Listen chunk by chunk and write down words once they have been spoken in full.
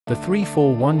The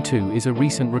 3-4-1-2 is a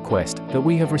recent request that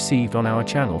we have received on our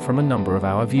channel from a number of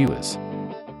our viewers.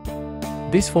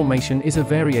 This formation is a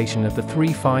variation of the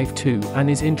 3-5-2 and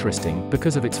is interesting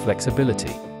because of its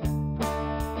flexibility.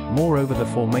 Moreover, the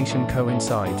formation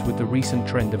coincides with the recent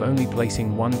trend of only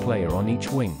placing one player on each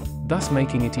wing, thus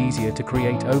making it easier to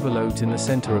create overloads in the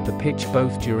center of the pitch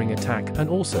both during attack and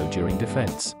also during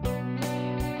defense.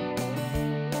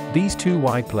 These two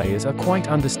wide players are quite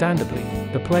understandably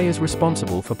the players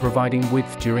responsible for providing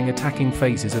width during attacking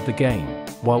phases of the game,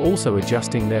 while also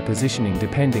adjusting their positioning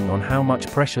depending on how much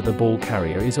pressure the ball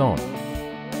carrier is on.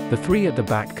 The three at the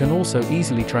back can also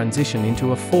easily transition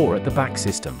into a four at the back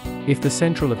system, if the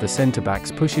central of the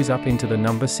centre-backs pushes up into the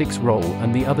number 6 role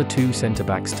and the other two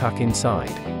centre-backs tuck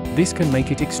inside. This can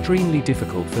make it extremely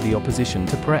difficult for the opposition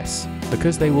to press,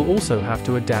 because they will also have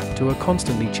to adapt to a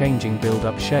constantly changing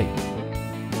build-up shape.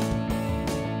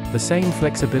 The same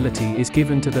flexibility is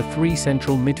given to the three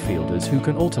central midfielders who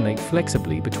can alternate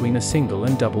flexibly between a single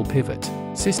and double pivot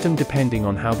system depending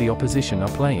on how the opposition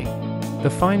are playing. The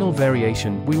final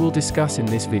variation we will discuss in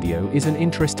this video is an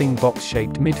interesting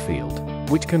box-shaped midfield,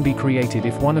 which can be created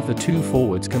if one of the two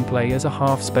forwards can play as a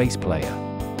half-space player.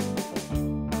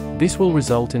 This will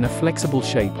result in a flexible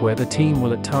shape where the team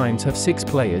will at times have 6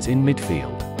 players in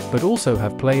midfield, but also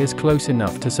have players close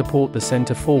enough to support the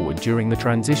centre forward during the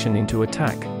transition into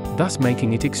attack, thus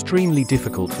making it extremely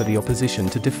difficult for the opposition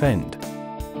to defend.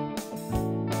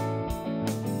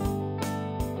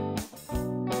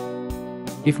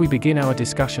 If we begin our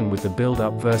discussion with the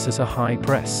build-up versus a high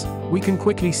press, we can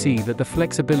quickly see that the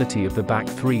flexibility of the back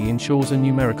three ensures a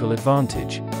numerical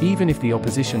advantage, even if the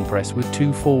opposition press with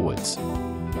 2 forwards.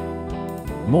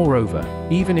 Moreover,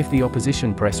 even if the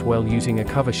opposition press well using a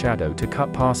cover shadow to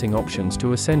cut passing options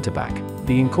to a centre-back,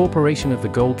 the incorporation of the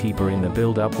goalkeeper in the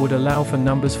build-up would allow for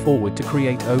numbers forward to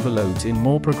create overloads in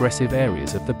more progressive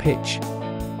areas of the pitch.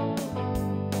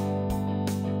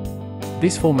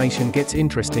 This formation gets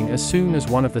interesting as soon as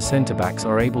one of the centre-backs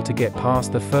are able to get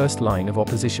past the first line of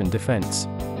opposition defence.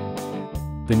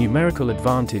 The numerical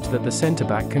advantage that the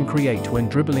centre-back can create when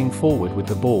dribbling forward with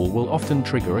the ball will often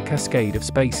trigger a cascade of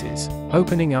spaces,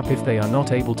 opening up if they are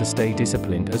not able to stay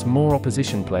disciplined as more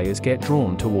opposition players get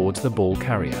drawn towards the ball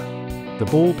carrier. The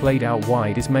ball played out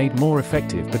wide is made more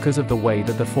effective because of the way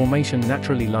that the formation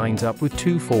naturally lines up with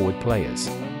 2 forward players.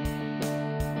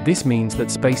 This means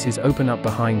that spaces open up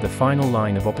behind the final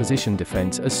line of opposition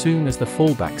defense as soon as the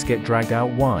fullbacks get dragged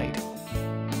out wide.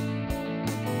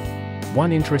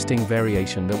 One interesting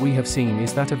variation that we have seen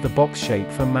is that of the box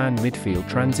shape for man midfield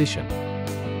transition.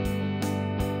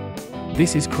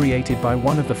 This is created by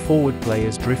one of the forward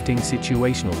players drifting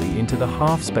situationally into the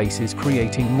half spaces,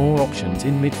 creating more options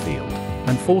in midfield,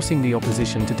 and forcing the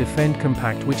opposition to defend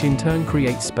compact, which in turn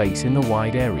creates space in the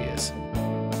wide areas.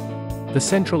 The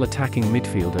central attacking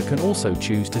midfielder can also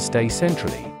choose to stay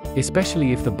centrally,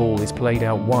 especially if the ball is played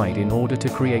out wide in order to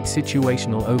create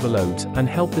situational overloads and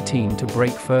help the team to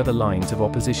break further lines of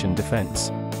opposition defense.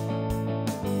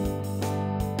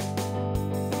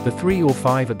 The 3 or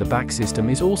 5 at the back system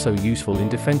is also useful in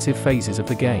defensive phases of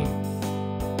the game.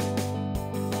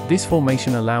 This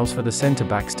formation allows for the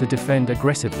centre-backs to defend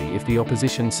aggressively if the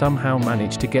opposition somehow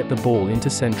manage to get the ball into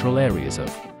central areas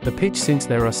of the pitch, since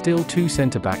there are still 2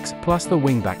 centre-backs plus the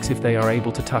wing-backs if they are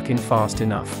able to tuck in fast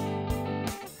enough.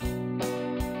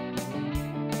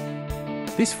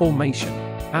 This formation,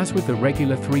 as with the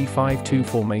regular 3-5-2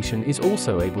 formation, is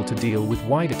also able to deal with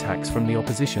wide attacks from the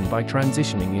opposition by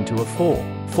transitioning into a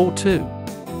 4-4-2.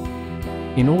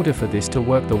 In order for this to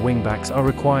work, the wing-backs are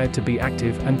required to be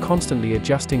active and constantly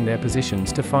adjusting their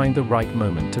positions to find the right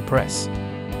moment to press.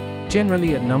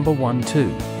 Generally at number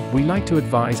 1-2, we like to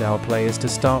advise our players to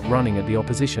start running at the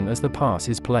opposition as the pass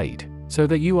is played, so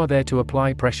that you are there to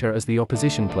apply pressure as the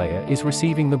opposition player is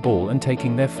receiving the ball and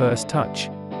taking their first touch.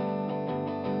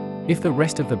 If the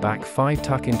rest of the back 5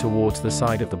 tuck in towards the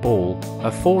side of the ball,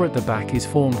 a 4 at the back is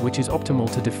formed, which is optimal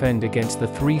to defend against the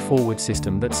 3 forward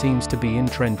system that seems to be in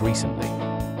trend recently.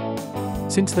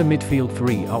 Since the midfield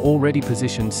 3 are already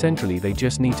positioned centrally, they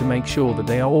just need to make sure that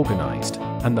they are organized,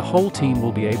 and the whole team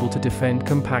will be able to defend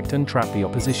compact and trap the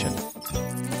opposition.